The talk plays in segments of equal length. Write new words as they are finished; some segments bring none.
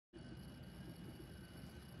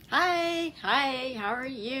Hi, how are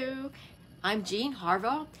you? I'm Jean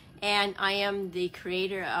Harville, and I am the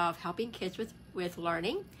creator of Helping Kids with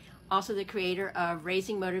Learning, also the creator of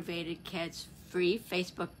Raising Motivated Kids free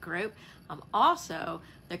Facebook group. I'm also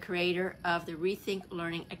the creator of the Rethink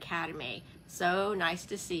Learning Academy. So nice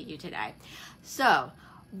to see you today. So,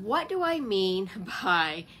 what do I mean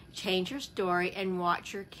by change your story and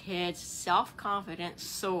watch your kids' self-confidence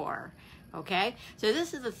soar? Okay, so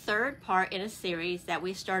this is the third part in a series that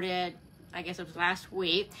we started, I guess it was last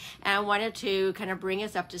week, and I wanted to kind of bring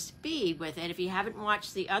us up to speed with it. If you haven't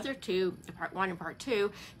watched the other two, part one and part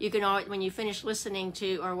two, you can always, when you finish listening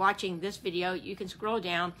to or watching this video, you can scroll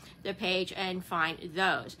down the page and find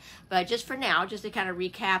those. But just for now, just to kind of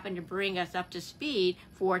recap and to bring us up to speed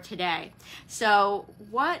for today. So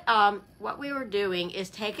what we were doing is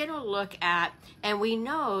taking a look at, and we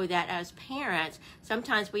know that as parents,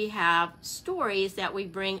 sometimes we have stories that we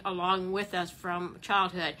bring along with us from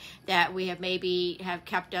childhood that we have maybe have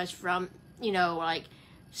kept us from, like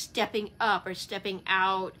stepping up or stepping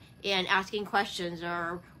out and asking questions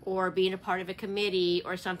or being a part of a committee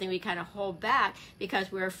or something. We kind of hold back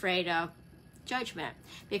because we're afraid of judgment,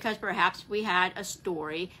 because perhaps we had a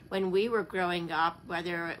story when we were growing up,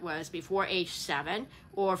 whether it was before age 7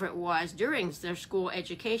 or if it was during their school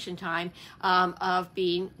education time, of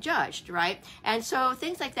being judged, right? And so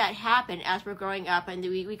things like that happen as we're growing up, and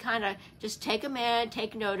we kind of just take them in,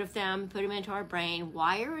 take note of them, put them into our brain,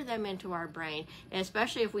 wire them into our brain, and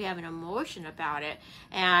especially if we have an emotion about it,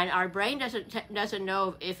 and our brain doesn't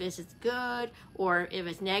know if it's good or if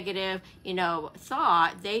it's negative,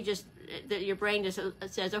 thought. Your brain just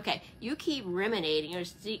says, okay, you keep ruminating or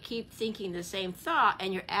keep thinking the same thought,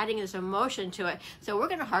 and you're adding this emotion to it. So we're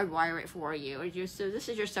going to hardwire it for you. So this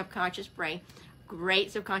is your subconscious brain.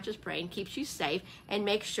 Great subconscious brain, keeps you safe, and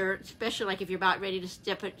make sure, especially like if you're about ready to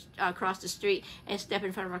step across the street and step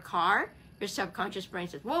in front of a car, your subconscious brain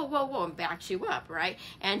says, whoa, whoa, whoa, and backs you up, right?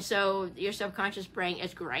 And so your subconscious brain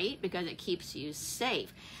is great because it keeps you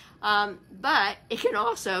safe. But it can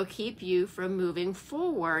also keep you from moving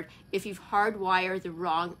forward if you've hardwired the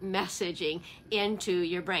wrong messaging into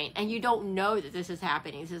your brain. And you don't know that this is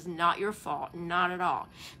happening. This is not your fault, not at all.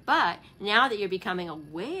 But now that you're becoming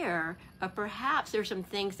aware of perhaps there's some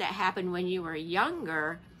things that happened when you were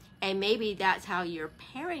younger, and maybe that's how you're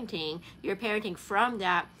parenting from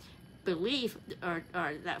that belief or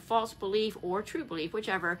that false belief or true belief,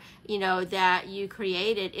 whichever, that you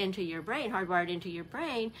created into your brain, hardwired into your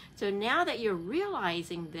brain. So now that you're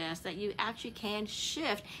realizing this, that you actually can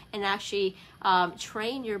shift and actually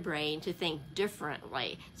train your brain to think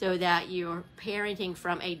differently so that you're parenting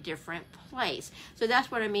from a different place. So that's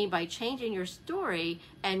what I mean by changing your story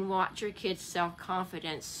and watch your kids'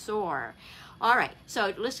 self-confidence soar. All right,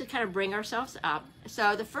 so let's just kind of bring ourselves up.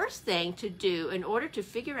 So the first thing to do in order to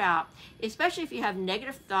figure out, especially if you have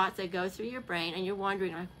negative thoughts that go through your brain and you're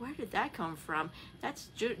wondering, like, where did that come from? That's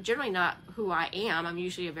generally not who I am. I'm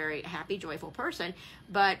usually a very happy, joyful person.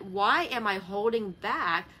 But why am I holding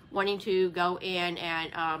back wanting to go in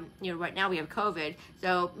and, right now we have COVID,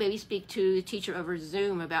 so maybe speak to the teacher over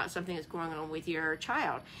Zoom about something that's going on with your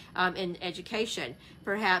child in education.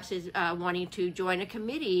 Perhaps is wanting to join a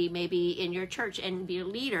committee, maybe in your church, and be a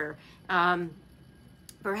leader.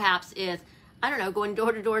 Perhaps is, going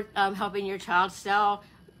door to door, helping your child sell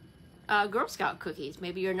Girl Scout cookies.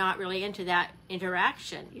 Maybe you're not really into that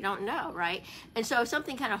interaction. You don't know, right? And so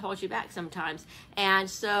something kind of holds you back sometimes. And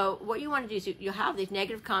so what you want to do is you have these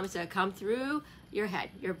negative comments that come through your head,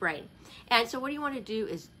 your brain. And so what you want to do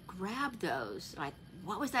is grab those, like,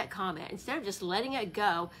 what was that comment? Instead of just letting it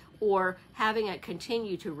go or having it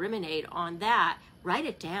continue to ruminate on that, write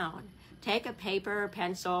it down. Take a paper,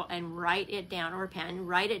 pencil, and write it down, or a pen.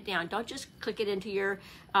 Write it down. Don't just click it into your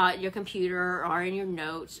computer or in your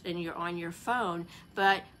notes and on your phone,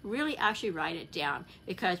 but really actually write it down,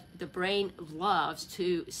 because the brain loves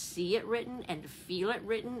to see it written and to feel it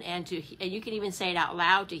written, and you can even say it out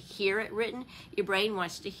loud to hear it written. Your brain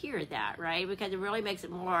wants to hear that, right? Because it really makes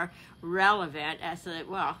it more relevant as to,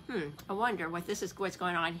 well, I wonder what's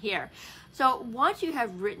going on here. So once you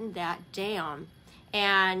have written that down,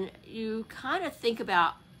 and you kind of think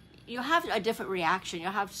about, you'll have a different reaction.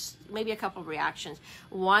 You'll have maybe a couple of reactions.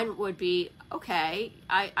 One would be, okay,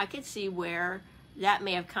 I can see where that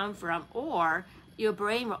may have come from. Or your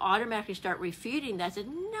brain will automatically start refuting that. Say,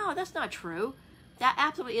 no, that's not true. That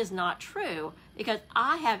absolutely is not true, because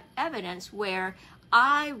I have evidence where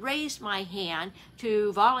I raised my hand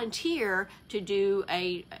to volunteer to do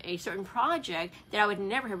a certain project that I would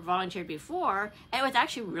never have volunteered before, and it was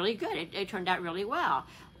actually really good. It turned out really well.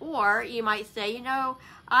 Or you might say,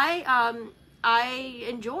 I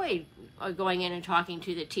enjoyed going in and talking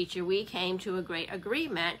to the teacher, we came to a great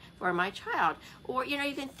agreement for my child. Or, you know,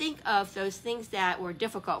 you can think of those things that were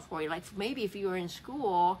difficult for you. Like maybe if you were in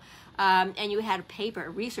school and you had a paper, a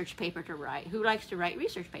research paper to write. Who likes to write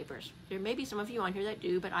research papers? There may be some of you on here that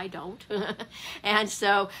do, but I don't. And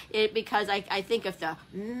so because I think of the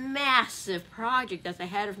massive project that's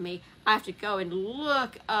ahead of me, I have to go and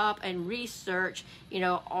look up and research, you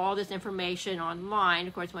know, all this information online.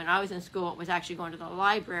 Of course, when I was in school, it was actually going to the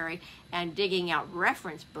library and digging out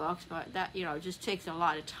reference books, but that, you know, just takes a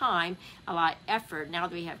lot of time, a lot of effort. Now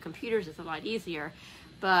that we have computers, it's a lot easier,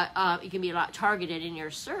 but it can be a lot targeted in your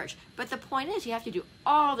search. But the point is, you have to do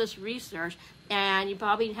all this research, and you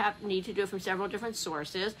probably need to do it from several different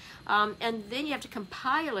sources, and then you have to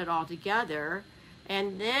compile it all together.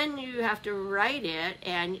 And then you have to write it,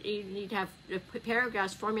 and you need to have the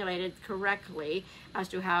paragraphs formulated correctly as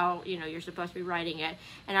to how, you know, you're supposed to be writing it.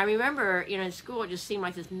 And I remember, you know, in school, it just seemed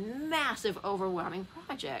like this massive, overwhelming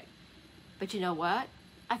project. But you know what?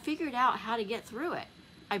 I figured out how to get through it.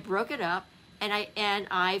 I broke it up, and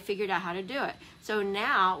I figured out how to do it. So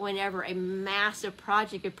now, whenever a massive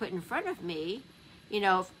project is put in front of me, you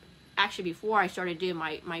know, actually before I started doing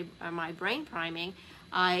my brain priming,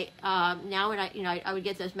 now when I would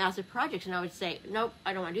get those massive projects and I would say, nope,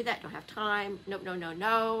 I don't want to do that, don't have time, nope,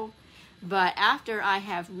 no. But after I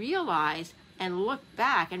have realized and looked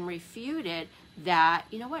back and refuted that,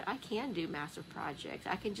 you know what, I can do massive projects.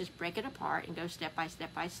 I can just break it apart and go step by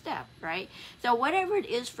step by step, right? So whatever it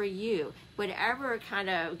is for you, whatever kind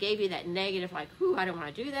of gave you that negative, like, ooh, I don't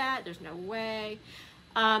want to do that, there's no way.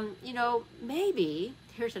 You know, maybe,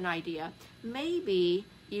 here's an idea, maybe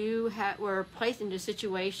you were placed into a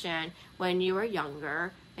situation when you were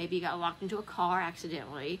younger. Maybe you got locked into a car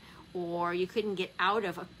accidentally, or you couldn't get out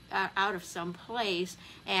of some place,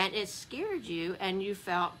 and it scared you, and you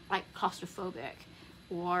felt like claustrophobic,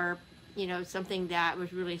 or, you know, something that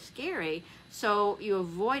was really scary. So you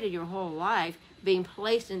avoided your whole life being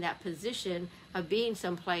placed in that position of being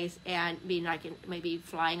someplace and being like maybe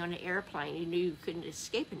flying on an airplane. You knew you couldn't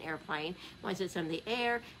escape an airplane once it's in the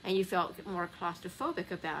air, and you felt more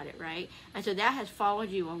claustrophobic about it, right? And so that has followed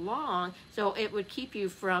you along, so it would keep you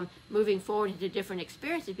from moving forward into different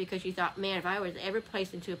experiences, because you thought, man, if I was ever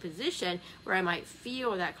placed into a position where I might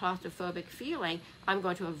feel that claustrophobic feeling, I'm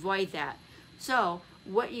going to avoid that. So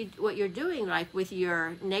what you're doing, like with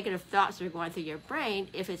your negative thoughts that are going through your brain,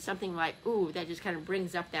 if it's something like, ooh, that just kind of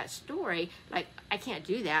brings up that story, like, I can't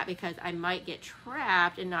do that because I might get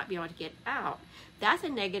trapped and not be able to get out. That's a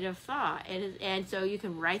negative thought. And so you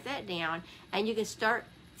can write that down, and you can start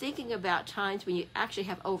thinking about times when you actually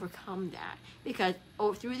have overcome that. Because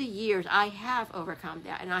through the years, I have overcome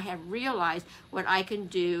that, and I have realized what I can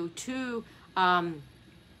do to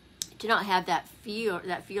not have that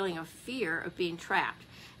feeling of fear of being trapped.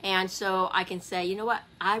 And so I can say, you know what,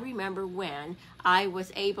 I remember when I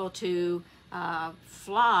was able to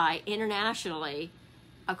fly internationally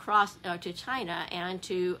across to China and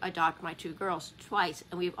to adopt my 2 girls twice.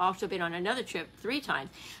 And we've also been on another trip 3 times.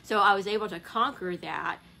 So I was able to conquer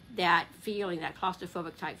that feeling, that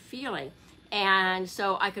claustrophobic type feeling. And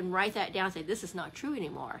so I can write that down and say, this is not true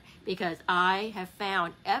anymore, because I have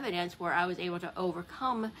found evidence where I was able to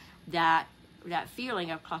overcome that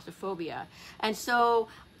feeling of claustrophobia. And so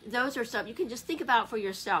those are some you can just think about for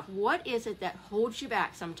yourself. What is it that holds you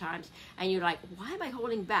back sometimes? And you're like, why am I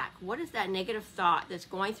holding back? What is that negative thought that's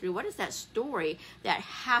going through? What is that story that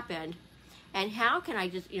happened? And how can I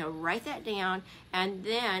just, write that down? And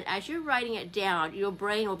then as you're writing it down, your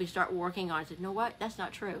brain will start working on it. Say, you know what? That's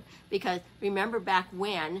not true. Because remember back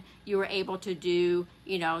when you were able to do,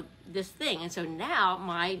 this thing. And so now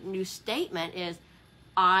my new statement is,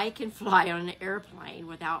 I can fly on an airplane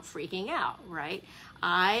without freaking out, right?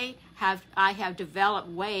 I have developed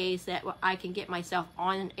ways that I can get myself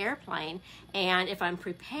on an airplane, and if I'm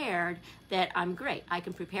prepared, that I'm great. I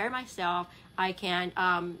can prepare myself. I can,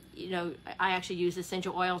 I actually use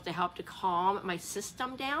essential oils to help to calm my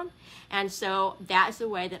system down, and so that's the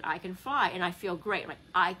way that I can fly, and I feel great. Like,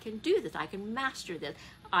 I can do this. I can master this.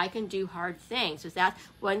 I can do hard things. So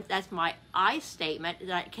that's my I statement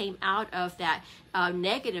that came out of that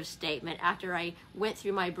negative statement after I went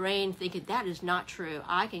through my brain thinking that is not true.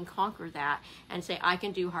 I can conquer that and say I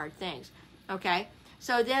can do hard things. Okay?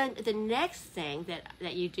 So then the next thing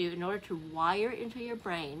that you do in order to wire into your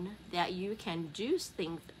brain that you can do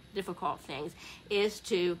difficult things is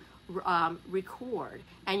to record.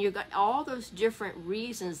 And you've got all those different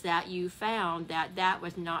reasons that you found that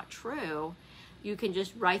was not true. you can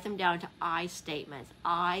just write them down to I statements.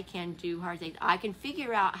 I can do hard things. I can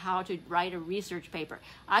figure out how to write a research paper.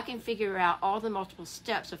 I can figure out all the multiple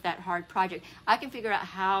steps of that hard project. I can figure out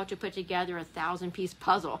how to put together a 1,000-piece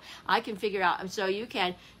puzzle. I can figure out, and so you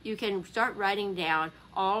can start writing down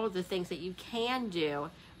all of the things that you can do,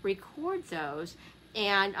 record those,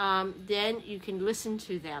 and then you can listen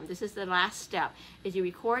to them. This is the last step, is you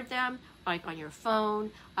record them like on your phone,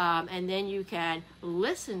 and then you can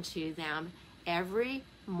listen to them every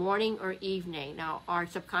morning or evening. Now, our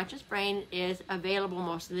subconscious brain is available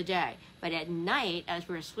most of the day, but at night, as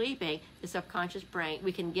we're sleeping, the subconscious brain,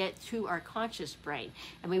 we can get to our conscious brain,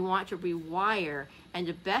 and we want to rewire, and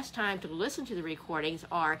the best time to listen to the recordings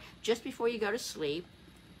are just before you go to sleep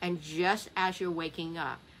and just as you're waking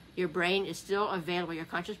up. Your brain is still available, your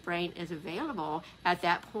conscious brain is available at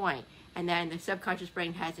that point. And then the subconscious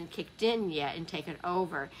brain hasn't kicked in yet and taken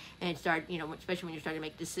over and start, especially when you're starting to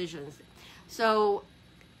make decisions. So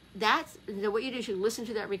that's what you do is you listen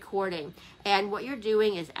to that recording, and what you're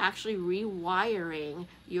doing is actually rewiring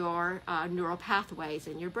your neural pathways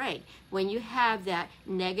in your brain. When you have that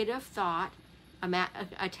negative thought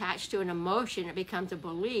attached to an emotion, it becomes a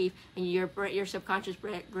belief, and your subconscious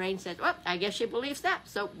brain says, "Oh, I guess she believes that,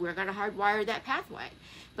 so we're going to hardwire that pathway."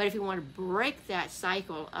 But if you want to break that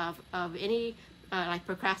cycle of any like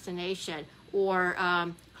procrastination or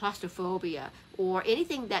claustrophobia or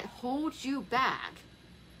anything that holds you back,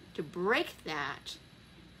 to break that,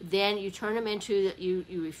 then you turn them into, you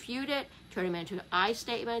refute it, turn them into I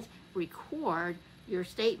statements, record your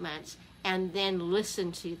statements, and then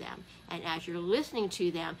listen to them. And as you're listening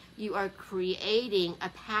to them, you are creating a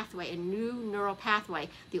pathway, a new neural pathway.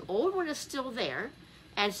 The old one is still there,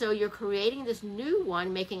 and so you're creating this new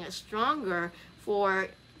one, making it stronger for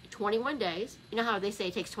 21 days. You know how they say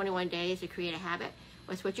it takes 21 days to create a habit?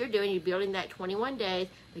 That's what you're doing. You're building that 21 days,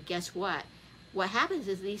 but guess what? What happens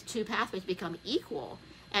is these two pathways become equal.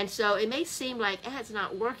 And so it may seem like it's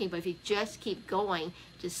not working, but if you just keep going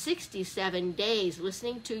to 67 days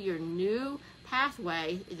listening to your new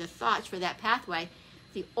pathway, the thoughts for that pathway,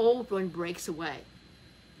 the old one breaks away.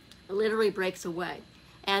 It literally breaks away.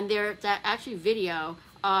 And there's actually video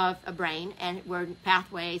of a brain and where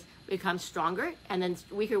pathways become stronger and then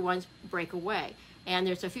weaker ones break away. And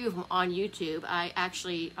there's a few of them on YouTube. I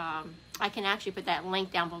can actually put that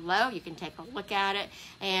link down below. You can take a look at it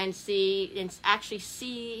and see this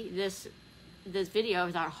video. It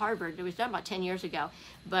was out of Harvard. It was done about 10 years ago,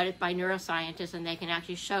 but it's by neuroscientists, and they can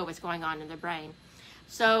actually show what's going on in the brain.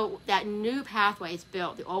 So that new pathway is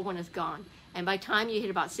built. The old one is gone. And by the time you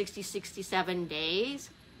hit about 60, 67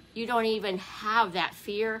 days, you don't even have that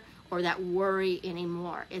fear or that worry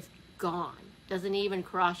anymore. It's gone. Doesn't even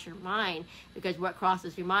cross your mind, because what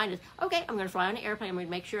crosses your mind is, okay, I'm going to fly on an airplane. I'm going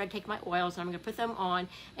to make sure I take my oils, and I'm going to put them on,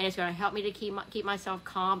 and it's going to help me to keep myself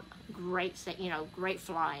calm. Great, great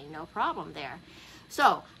flying, no problem there.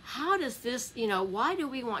 So how does this, why do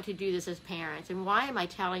we want to do this as parents, and why am I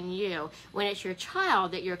telling you when it's your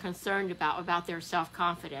child that you're concerned about their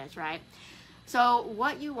self-confidence, right? So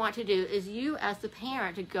what you want to do is you as the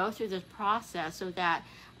parent to go through this process so that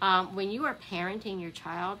when you are parenting your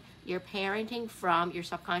child, you're parenting from your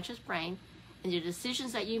subconscious brain, and the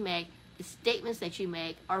decisions that you make, the statements that you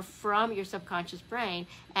make are from your subconscious brain.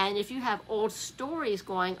 And if you have old stories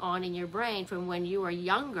going on in your brain from when you were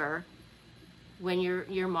younger, when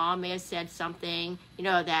your mom may have said something,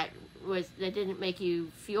 that didn't make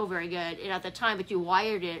you feel very good at the time, but you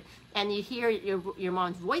wired it, and you hear your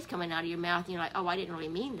mom's voice coming out of your mouth, and you're like, oh, I didn't really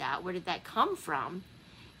mean that. Where did that come from?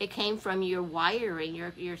 It came from your wiring,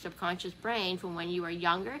 your subconscious brain from when you were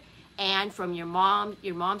younger, and from your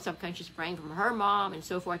mom's subconscious brain, from her mom, and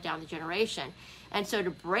so forth down the generation. And so to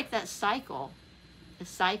break that cycle,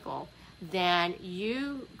 then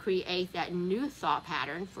you create that new thought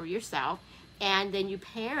pattern for yourself, and then you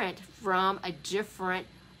parent from a different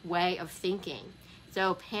way of thinking.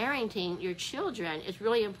 So parenting your children is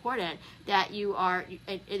really important that you are,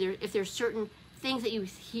 if there's certain things that you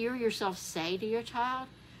hear yourself say to your child,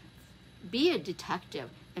 be a detective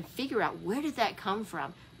and figure out, where did that come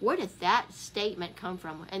from? Where did that statement come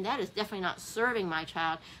from? And that is definitely not serving my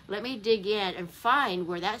child. Let me dig in and find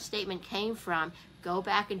where that statement came from. Go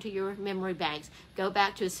back into your memory banks. Go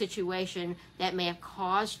back to a situation that may have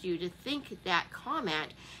caused you to think that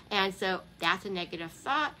comment. And so that's a negative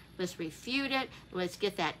thought. Let's refute it. Let's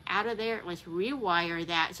get that out of there. Let's rewire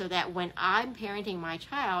that so that when I'm parenting my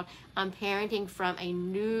child, I'm parenting from a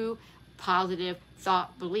new positive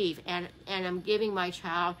thought belief, and I'm giving my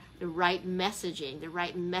child the right messaging, the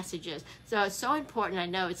right messages. So it's so important. I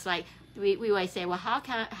know it's like we always say, well, how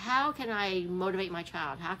can I motivate my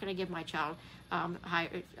child? How can I give my child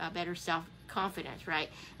better self-confidence, right?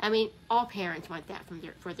 I mean, all parents want that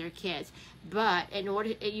for their kids, but in order,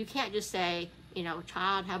 you can't just say, you know,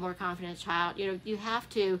 child, have more confidence, child. You know, you have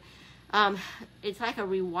to. It's like a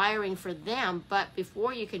rewiring for them, but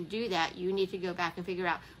before you can do that, you need to go back and figure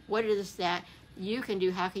out what it is that you can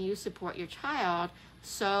do. How can you support your child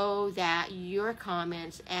so that your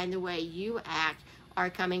comments and the way you act are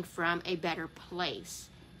coming from a better place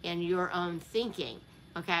in your own thinking?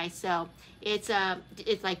 Okay, so it's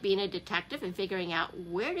like being a detective and figuring out,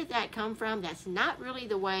 where did that come from? That's not really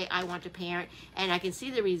the way I want to parent, and I can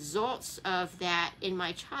see the results of that in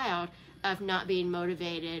my child, of not being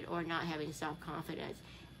motivated or not having self-confidence.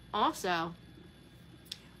 Also,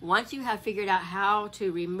 once you have figured out how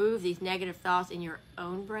to remove these negative thoughts in your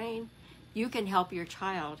own brain, you can help your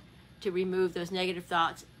child to remove those negative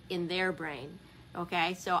thoughts in their brain.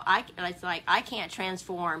 Okay, so it's like I can't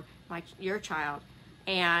transform your child,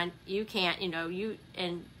 and you can't, you know,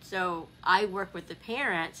 and so I work with the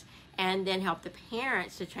parents and then help the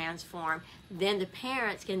parents to transform. Then the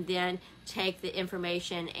parents can then take the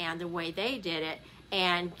information and the way they did it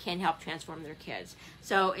and can help transform their kids.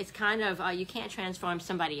 So it's kind of, you can't transform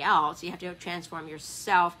somebody else. You have to transform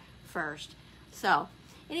yourself first. So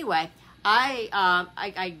anyway,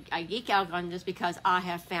 I geek out on this because I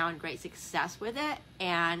have found great success with it,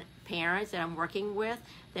 and parents that I'm working with,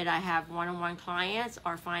 that I have one-on-one clients,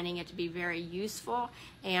 are finding it to be very useful.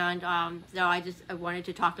 And so I wanted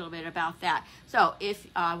to talk a little bit about that. So if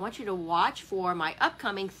I want you to watch for my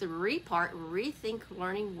upcoming 3-part Rethink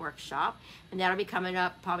Learning workshop, and that'll be coming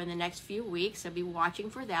up probably in the next few weeks. So be watching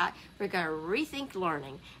for that. We're going to rethink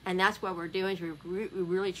learning, and that's what we're doing. Is we're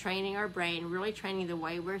really training our brain, really training the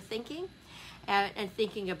way we're thinking, and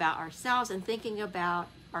thinking about ourselves and thinking about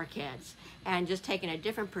our kids, and just taking a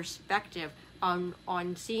different perspective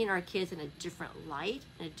on seeing our kids in a different light,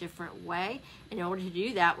 in a different way. In order to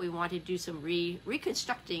do that, we want to do some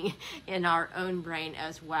reconstructing in our own brain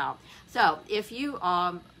as well. So if you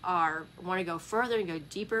want to go further and go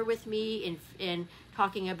deeper with me in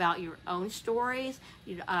talking about your own stories,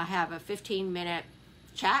 you have a 15-minute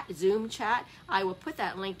Zoom chat. I will put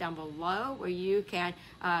that link down below where you can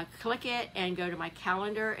click it and go to my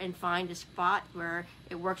calendar and find a spot where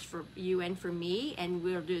it works for you and for me, and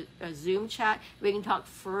we'll do a Zoom chat. We can talk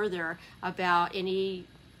further about any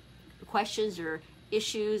questions or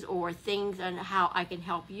issues or things on how I can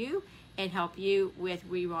help you, and help you with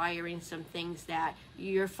rewiring some things that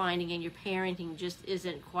you're finding in your parenting just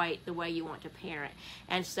isn't quite the way you want to parent.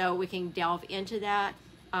 And so we can delve into that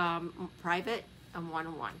private and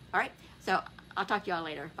one-on-one. All right, so I'll talk to y'all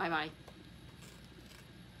later. Bye-bye.